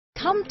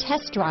Come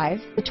test drive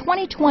the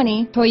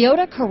 2020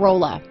 Toyota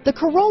Corolla. The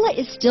Corolla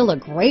is still a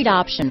great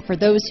option for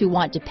those who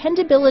want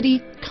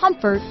dependability,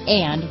 comfort,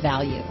 and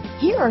value.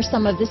 Here are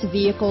some of this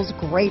vehicle's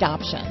great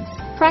options: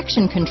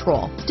 traction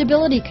control,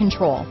 stability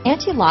control,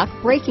 anti-lock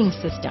braking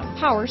system,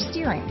 power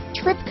steering,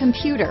 trip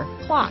computer,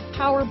 clock,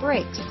 power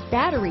brakes,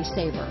 battery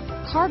saver,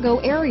 cargo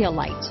area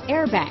light,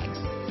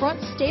 airbags, front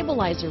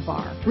stabilizer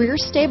bar, rear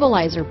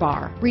stabilizer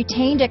bar,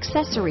 retained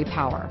accessory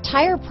power,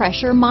 tire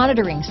pressure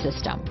monitoring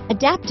system,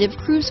 adaptive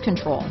cruise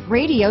control,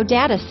 radio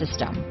data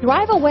system.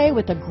 Drive away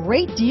with a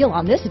great deal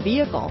on this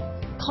vehicle.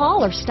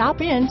 Call or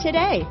stop in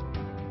today.